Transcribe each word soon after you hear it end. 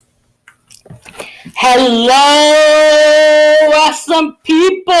Hello, awesome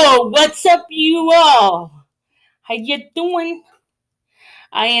people. What's up, you all? How you doing?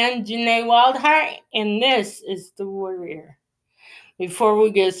 I am Janae Wildheart, and this is The Warrior. Before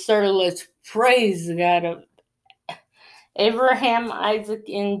we get started, let's praise the God of Abraham, Isaac,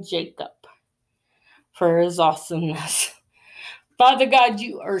 and Jacob for his awesomeness. Father God,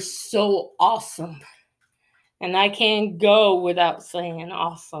 you are so awesome, and I can't go without saying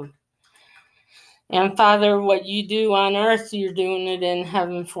awesome. And Father, what you do on earth, you're doing it in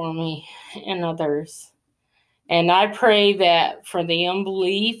heaven for me and others. And I pray that for the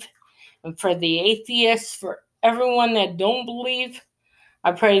unbelief and for the atheists, for everyone that don't believe,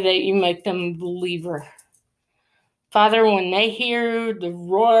 I pray that you make them a believer. Father, when they hear the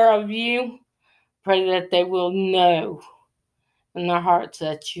roar of you, pray that they will know in their hearts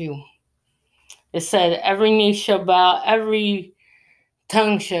that you. It said, every knee shall bow, every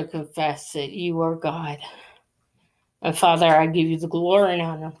tongue shall confess that you are God. And Father, I give you the glory and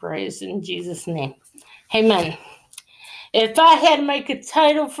honor and praise in Jesus' name. Amen. If I had to make a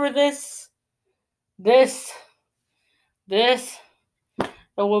title for this, it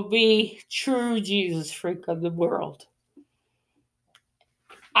would be True Jesus Freak of the World.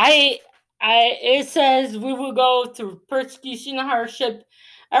 It says we will go through persecution, hardship,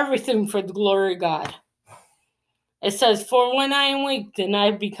 everything for the glory of God. It says, for when I am weak, then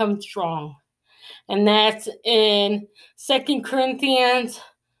I become strong. And that's in 2 Corinthians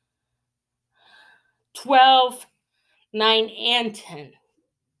 12, 9 and 10.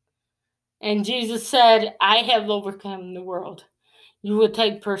 And Jesus said, I have overcome the world. You will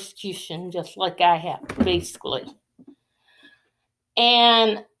take persecution just like I have, basically.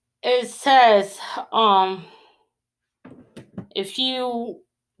 And it says, if you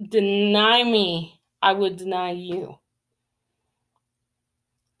deny me, I will deny you.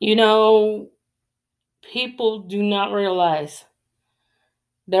 You know, people do not realize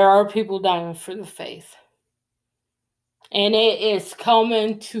there are people dying for the faith. And it is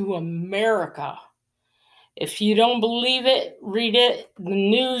coming to America. If you don't believe it, read it. The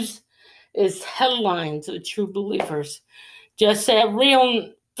news is headlines of true believers. Just that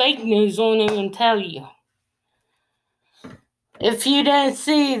real fake news won't even tell you. If you didn't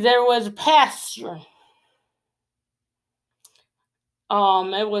see, there was a pastor.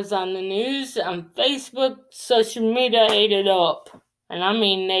 It was on the news, on Facebook, social media ate it up. And I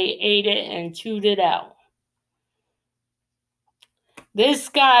mean, they ate it and chewed it out. This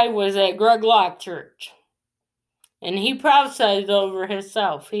guy was at Greg Locke Church. And he prophesied over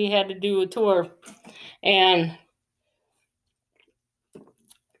himself. He had to do a tour. And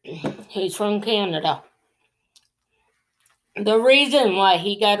he's from Canada. The reason why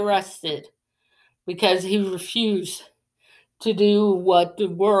he got arrested, because he refused to do what the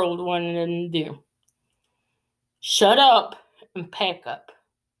world wanted him to do. Shut up and pack up.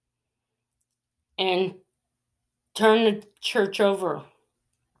 And turn the church over.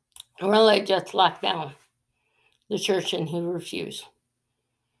 Really just locked down the church, and he refused.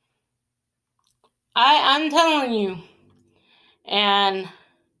 I'm telling you, and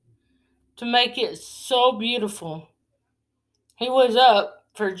to make it so beautiful, he was up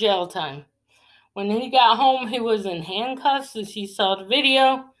for jail time. When he got home, he was in handcuffs. As you saw the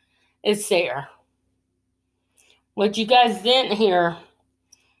video, it's there. What you guys didn't hear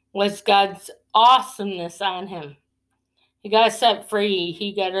was God's awesomeness on him. He got set free.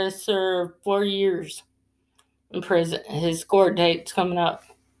 He got to serve 4 years in prison. His court date's coming up.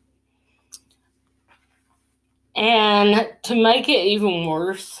 And to make it even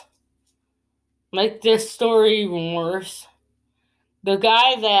worse, make this story even worse, the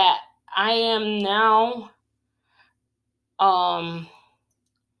guy that I am now, not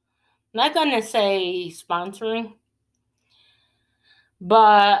going to say sponsoring,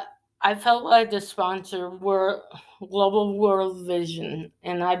 but I felt like the sponsor were Global World Vision,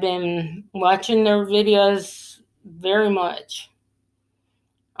 and I've been watching their videos very much.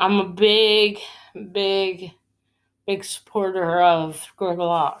 I'm a big supporter of Greg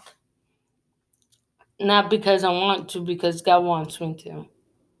Locke. Not because I want to, because God wants me to.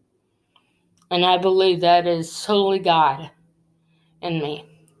 And I believe that is solely God in me.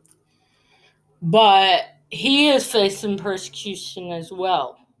 But he is facing persecution as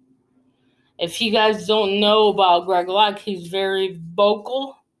well. If you guys don't know about Greg Locke, he's very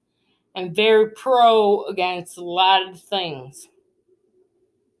vocal and very pro against a lot of things.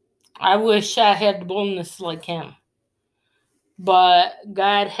 I wish I had the boldness like him. But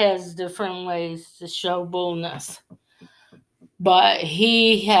God has different ways to show boldness. But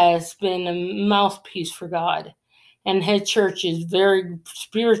he has been a mouthpiece for God. And his church is very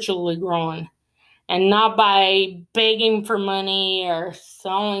spiritually growing. And not by begging for money or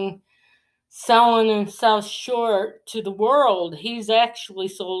selling himself short to the world. He's actually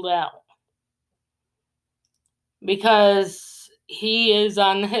sold out. Because he is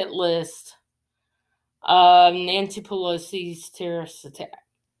on the hit list of Nancy Pelosi's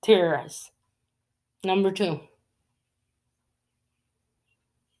terrorists. Number 2.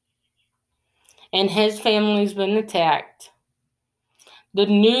 And his family's been attacked. The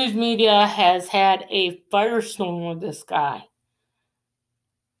news media has had a firestorm with this guy.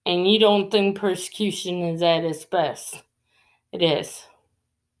 And you don't think persecution is at its best. It is.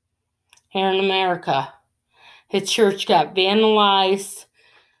 Here in America, his church got vandalized.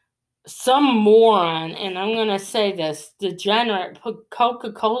 Some moron, and I'm going to say this, degenerate, put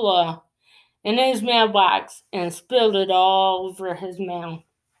Coca-Cola in his mailbox and spilled it all over his mail.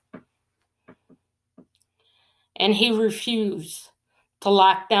 And he refused to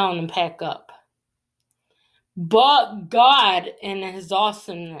lock down and pack up. But God, in his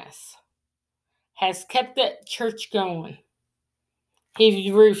awesomeness, has kept that church going.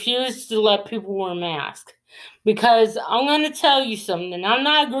 He refused to let people wear masks. Because I'm going to tell you something. I'm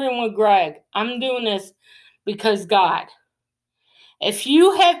not agreeing with Greg. I'm doing this because God. If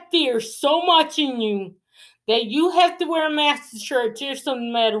you have fear so much in you that you have to wear a mask to church, there's something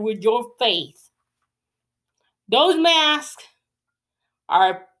the matter with your faith. Those masks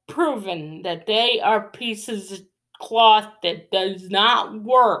are proven that they are pieces of cloth that does not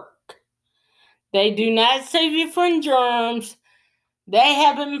work. They do not save you from germs. They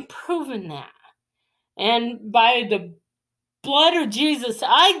haven't proven that. And by the blood of Jesus,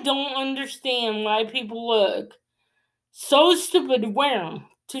 I don't understand why people look so stupid to wear them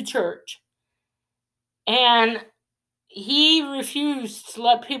to church. And he refused to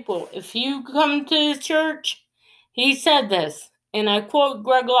let people, if you come to his church, he said this, and I quote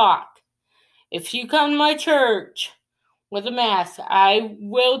Greg Locke, if you come to my church with a mask, I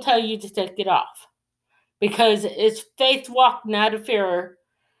will tell you to take it off. Because it's faith walk, not a fear,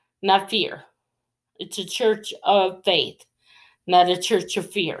 not fear. It's a church of faith, not a church of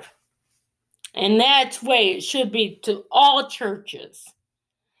fear. And that's the way it should be to all churches.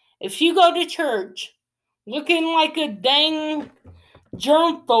 If you go to church looking like a dang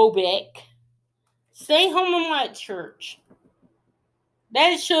germphobic, stay home and watch church.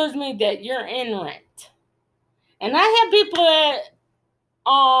 That shows me that you're ignorant. And I have people at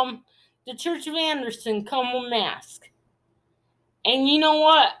the Church of Anderson come with masks. And you know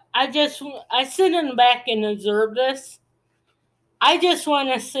what? I sit in the back and observe this. I just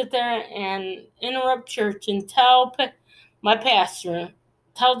want to sit there and interrupt church and tell my pastor,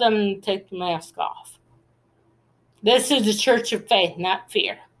 tell them to take the mask off. This is a church of faith, not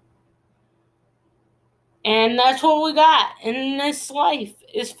fear. And that's what we got in this life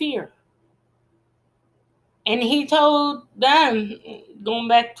is fear. And he told them, going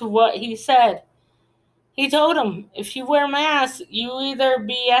back to what he said, he told them, if you wear a mask, you either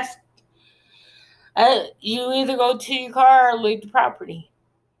go to your car or leave the property.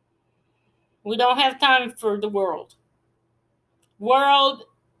 We don't have time for the world.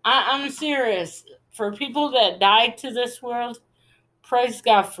 I'm serious. For people that died to this world, praise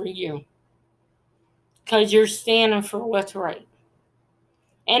God for you. Because you're standing for what's right.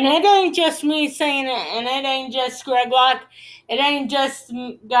 And it ain't just me saying it, and it ain't just Greg Locke. It ain't just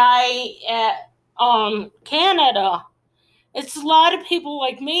the guy at Canada. It's a lot of people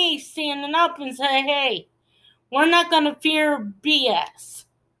like me standing up and say, hey, we're not going to fear BS.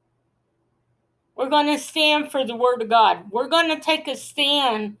 We're going to stand for the Word of God. We're going to take a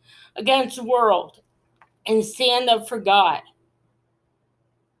stand against the world and stand up for God.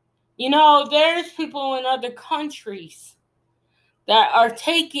 You know, there's people in other countries that are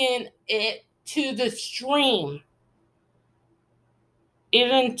taking it to the extreme,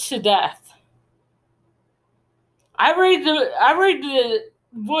 even to death. I read the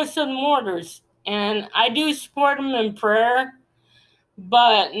Voice of the Martyrs, and I do support them in prayer,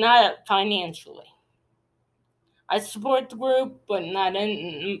 but not financially. I support the group, but not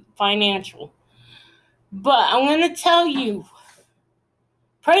in financial. But I'm going to tell you,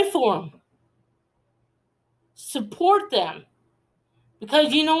 pray for them. Support them.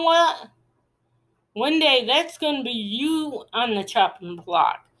 Because you know what? One day that's going to be you on the chopping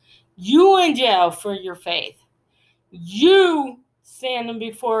block. You in jail for your faith. You standing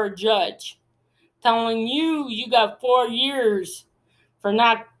before a judge telling you got 4 years for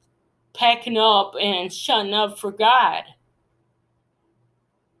not packing up and shutting up for God.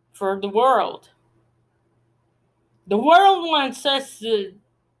 For the world. The world wants us to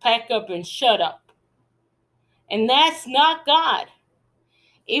pack up and shut up. And that's not God.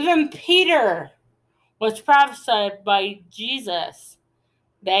 Even Peter was prophesied by Jesus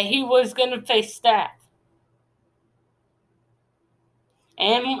that he was going to face death.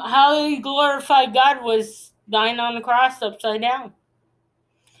 And how he glorified God was dying on the cross upside down.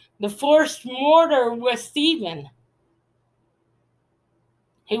 The forced martyr was Stephen.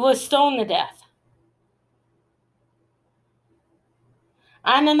 He was stoned to death.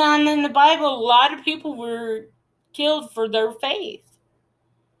 On and on in the Bible, a lot of people were killed for their faith.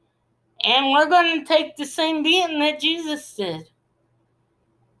 And we're going to take the same beating that Jesus did.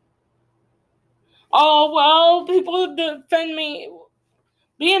 Oh, well, people defend me.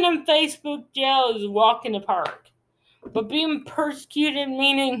 Being in Facebook jail is a walk in the park. But being persecuted,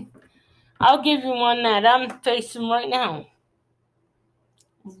 meaning, I'll give you one that I'm facing right now.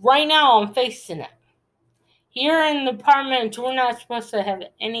 Right now, I'm facing it. Here in the apartment, we're not supposed to have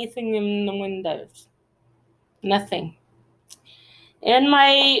anything in the windows. Nothing. In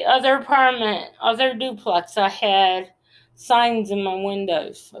my other apartment, other duplex, I had signs in my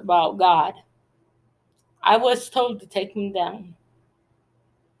windows about God. I was told to take them down.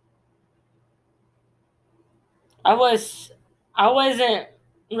 I wasn't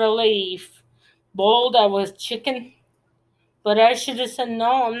really bold. I was chicken. But I should have said,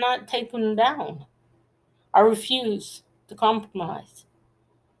 no, I'm not taking them down. I refuse to compromise.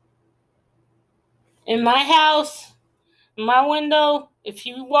 In my house, in my window, if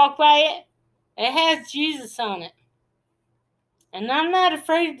you walk by it, it has Jesus on it. And I'm not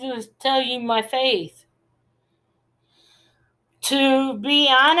afraid to tell you my faith. To be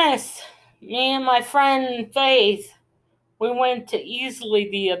honest, me and my friend Faith, we went to Easley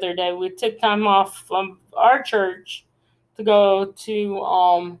the other day. We took time off from our church to go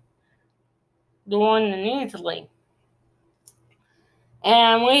to the one in Easley.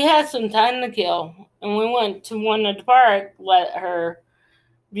 And we had some time to kill. And we went to one of the park, let her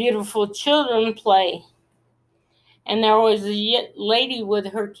beautiful children play. And there was a lady with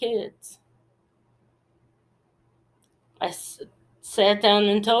her kids. I sat down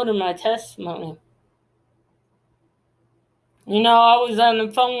and told her my testimony. You know, I was on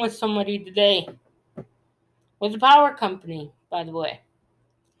the phone with somebody today. With a power company, by the way.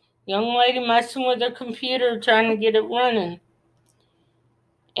 Young lady messing with her computer, trying to get it running.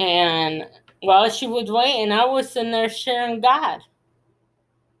 And while she was waiting, I was sitting there sharing God.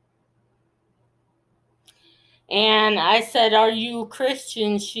 And I said, are you a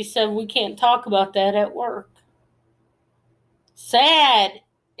Christian? She said, we can't talk about that at work. Sad.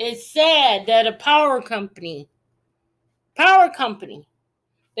 It's sad that a power company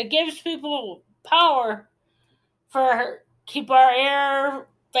that gives people power for keep our air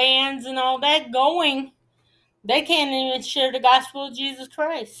fans and all that going, they can't even share the gospel of Jesus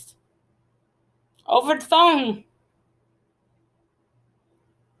Christ over the phone.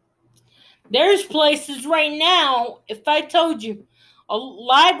 There's places right now, if I told you,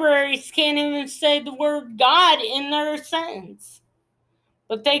 libraries can't even say the word God in their sentence.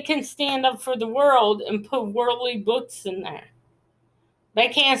 But they can stand up for the world and put worldly books in there. They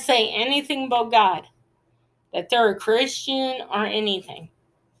can't say anything about God, that they're a Christian or anything.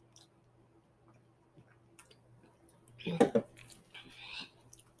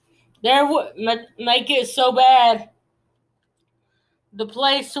 They would make it so bad. The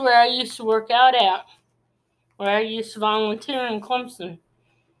place where I used to work out at, where I used to volunteer in Clemson,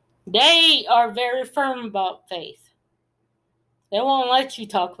 they are very firm about faith. They won't let you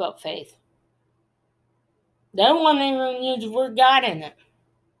talk about faith. They won't even use the word God in it.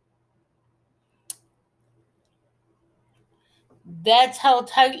 That's how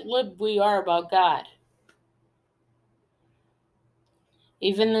tight-lipped we are about God.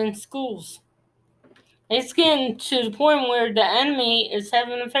 Even in schools. It's getting to the point where the enemy is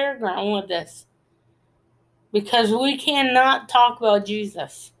having a fairground with this. Because we cannot talk about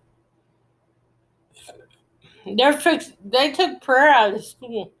Jesus. They took prayer out of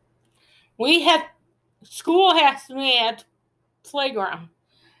school. School has to be at the playground,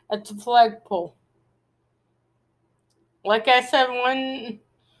 at the flagpole. Like I said on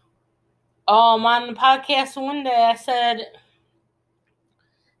the podcast one day, I said,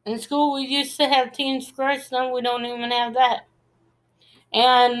 in school we used to have Teens for Christ, now we don't even have that.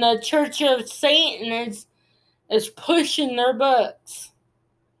 And the Church of Satan is pushing their books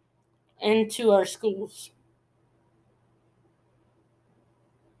into our schools.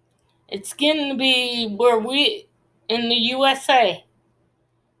 It's getting to be where we, in the USA,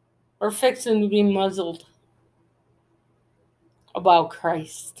 are fixing to be muzzled about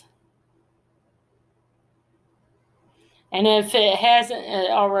Christ. And if it hasn't, it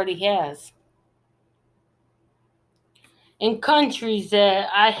already has. In countries that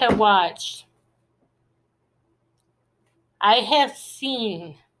I have watched, I have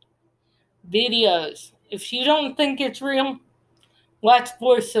seen videos. If you don't think it's real, watch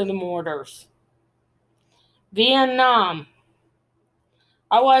Voice of the Martyrs. Vietnam.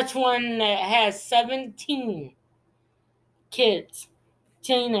 I watched one that has 17 kids,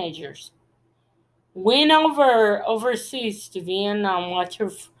 teenagers, went overseas to Vietnam,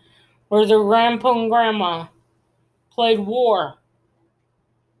 where their grandpa and grandma played war.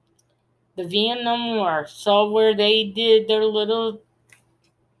 The Vietnam War. Saw where they did their little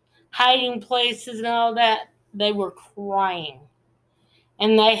hiding places and all that. They were crying.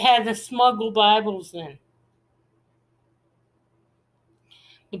 And they had to smuggle Bibles in.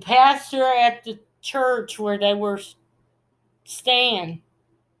 The pastor at the church where they were staying,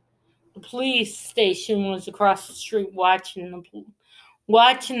 the police station was across the street watching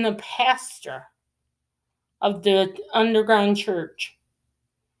the pastor of the underground church.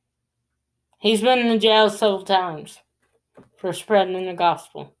 He's been in jail several times for spreading the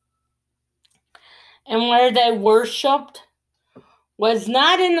gospel. And where they worshipped was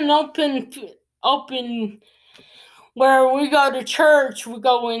not in an open where we go to church, we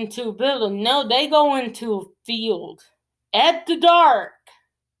go into a building. No, they go into a field at the dark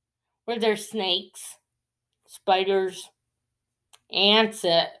where there's snakes, spiders, ants,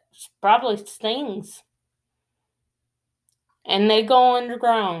 probably stings. And they go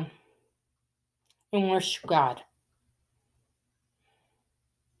underground and worship God.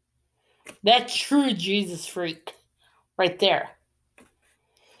 That's true Jesus freak right there.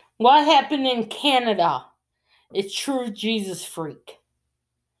 What happened in Canada is true Jesus freak.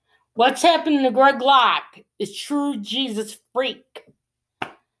 What's happened to Greg Locke is true Jesus freak.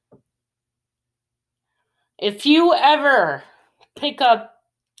 If you ever pick up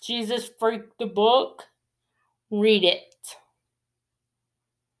Jesus Freak the book, read it.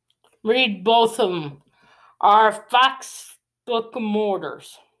 Read both of them. Our Fox Book of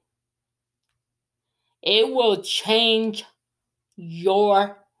Martyrs. It will change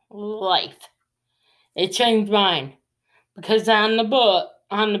your life. It changed mine. Because on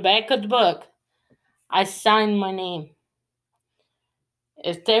the back of the book, I signed my name.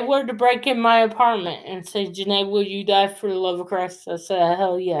 If they were to break in my apartment and say, Janae, will you die for the love of Christ? I said,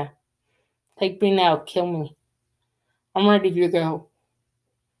 hell yeah. Take me now, kill me. I'm ready to go.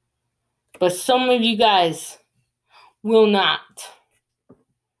 But some of you guys will not.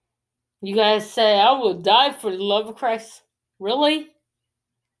 You guys say, I will die for the love of Christ. Really?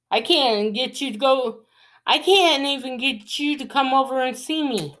 I can't even get you to come over and see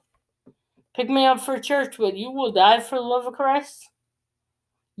me. Pick me up for church, but you will die for the love of Christ?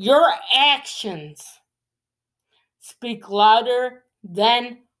 Your actions speak louder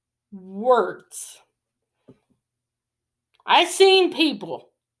than words. I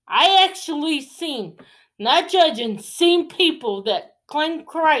actually seen, not judging, seen people that claim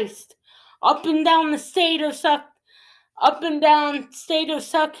Christ up and down state of South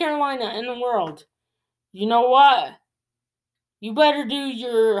Carolina and the world. You know what? You better do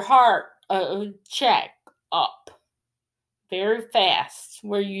your heart check up very fast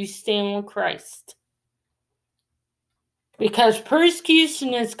where you stand with Christ. Because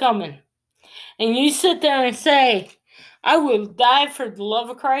persecution is coming. And you sit there and say, I will die for the love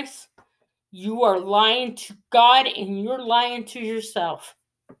of Christ. You are lying to God and you're lying to yourself.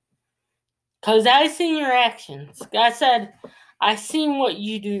 Because I've seen your actions. God said, I've seen what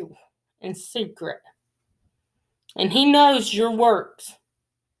you do in secret. And He knows your works.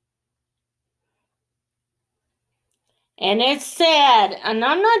 And it's sad. And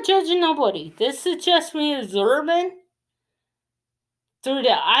I'm not judging nobody. This is just me observing through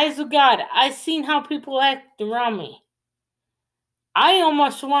the eyes of God. I've seen how people act around me. I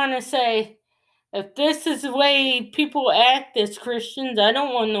almost want to say, if this is the way people act as Christians, I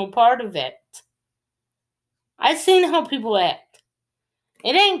don't want no part of it. I've seen how people act.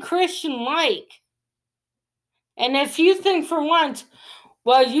 It ain't Christian-like. And if you think for once,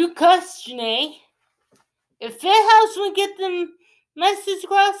 well, you cuss, Janae. If it helps me get the message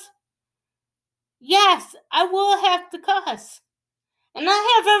across, yes, I will have to cuss. And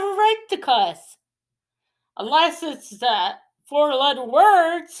I have every right to cuss. Unless it's 4-letter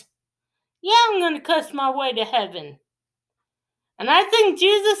words. Yeah, I'm going to cuss my way to heaven. And I think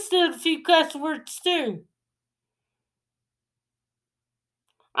Jesus did a few cuss words too.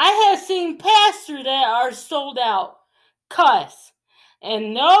 I have seen pastors that are sold out cuss.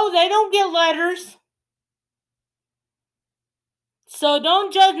 And no, they don't get letters. So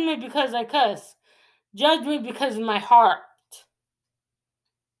don't judge me because I cuss. Judge me because of my heart.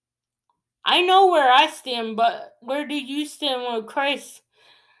 I know where I stand, but where do you stand with Christ?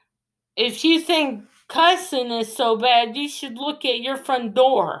 If you think cussing is so bad, you should look at your front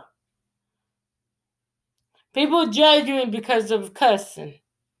door. People judge me because of cussing.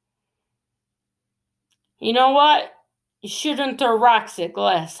 You know what? You shouldn't throw rocks at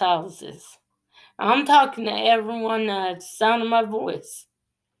glass houses. I'm talking to everyone at the sound of my voice.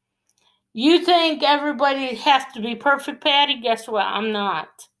 You think everybody has to be perfect, Patty? Guess what? I'm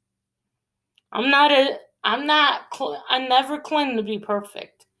not. I never claim to be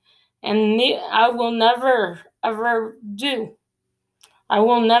perfect. And I will never, ever do. I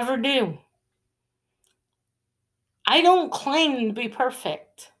will never do. I don't claim to be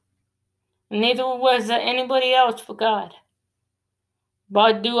perfect. Neither was anybody else but God.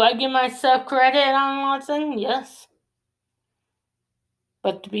 But do I give myself credit on a lot of things? Yes.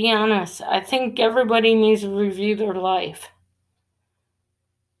 But to be honest, I think everybody needs to review their life.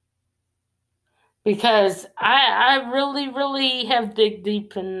 Because I really, really have dig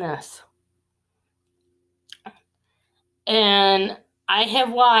deep in this. And I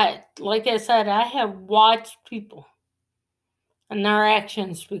have watched, like I said, I have watched people. And their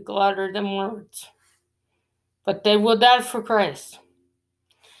actions speak louder than words. But they will die for Christ.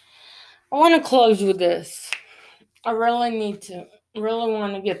 I want to close with this. I really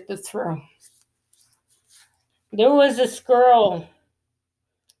want to get this through. There was this girl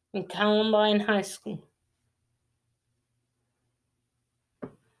in Columbine High School.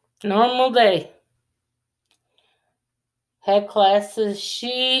 Normal day. Had classes.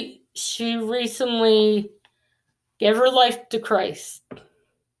 She recently gave her life to Christ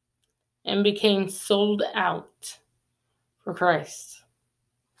and became sold out for Christ.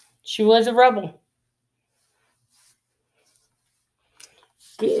 She was a rebel.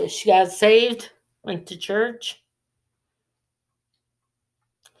 She got saved, went to church.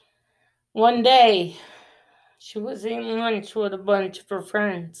 One day, she was eating lunch with a bunch of her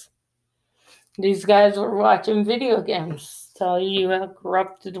friends. These guys were watching video games, tell you how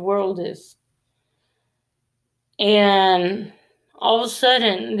corrupted the world is. And all of a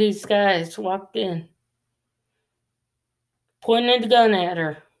sudden, these guys walked in, pointed a gun at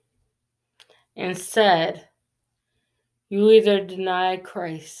her, and said, "You either deny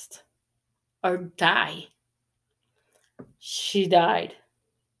Christ or die." She died.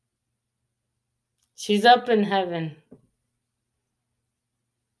 She's up in heaven.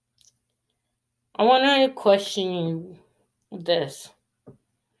 I want to question you with this.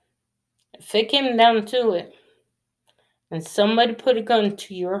 If it came down to it, and somebody put a gun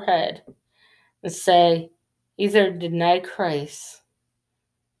to your head and say, either deny Christ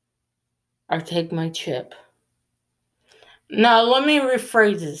or take my chip. Now, let me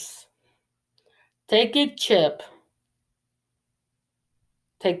rephrase this. Take a chip.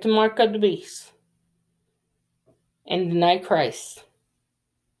 Take the mark of the beast. And deny Christ.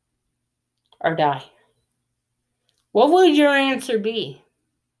 Or die. What would your answer be?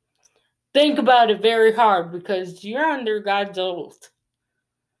 Think about it very hard because you're under God's oath.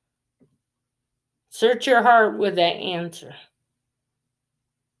 Search your heart with that answer.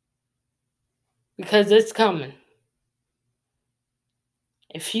 Because it's coming.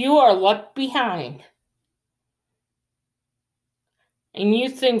 If you are left behind and you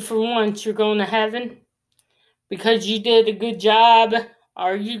think for once you're going to heaven because you did a good job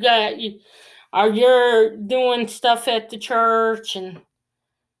or you're doing stuff at the church and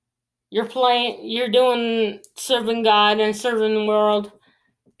you're doing serving God and serving the world,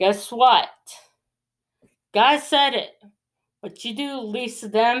 guess what? God said it. What you do, least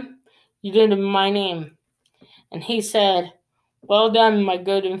of them, you did in my name. And he said, "Well done, my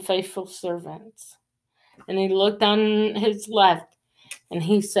good and faithful servants." And he looked on his left and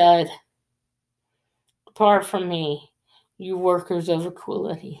he said, "Depart from me, you workers of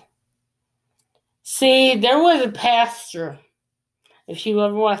iniquity." See, there was a pastor, if you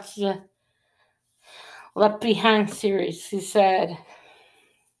ever watched the Left Behind series, he said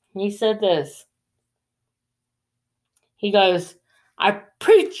this. He goes, "I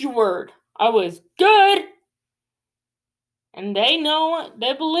preach your word. I was good." And they know it.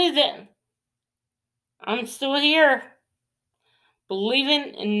 They believe it. I'm still here.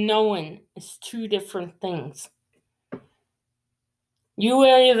 Believing and knowing is two different things. You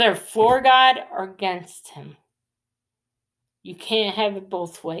are either for God or against him. You can't have it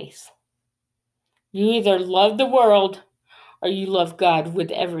both ways. You either love the world or you love God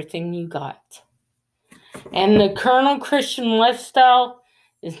with everything you got. And the carnal Christian lifestyle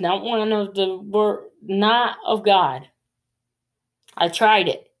is not not of God. I tried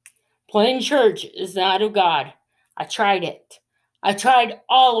it. Playing church is not of God. I tried it. I tried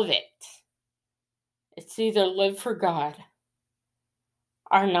all of it. It's either live for God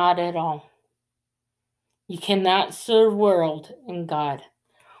or not at all. You cannot serve world and God.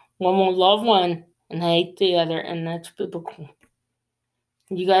 One will love one and hate the other, and that's biblical.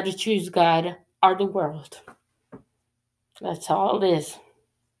 You got to choose God or the world. That's all it is.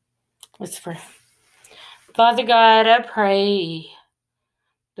 Let's pray. Father God, I pray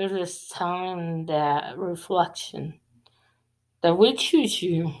through this time, that reflection, that we choose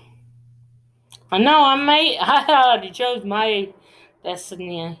you. I know I already chose my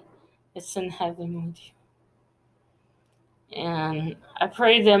destiny. It's in heaven with you. And I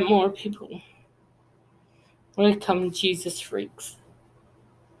pray that more people will become Jesus freaks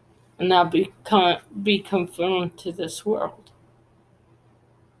and not be conformed to this world,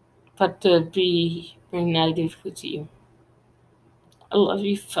 but to be united with you. I love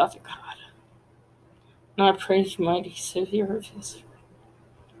you, Father God. And I praise you, mighty Savior of Israel.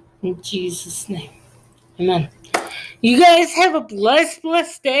 In Jesus' name. Amen. You guys have a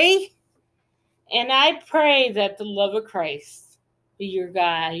blessed day. And I pray that the love of Christ be your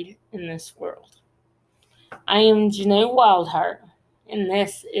guide in this world. I am Janae Wildheart, and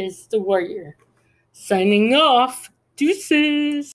this is The Warrior. Signing off. Deuces.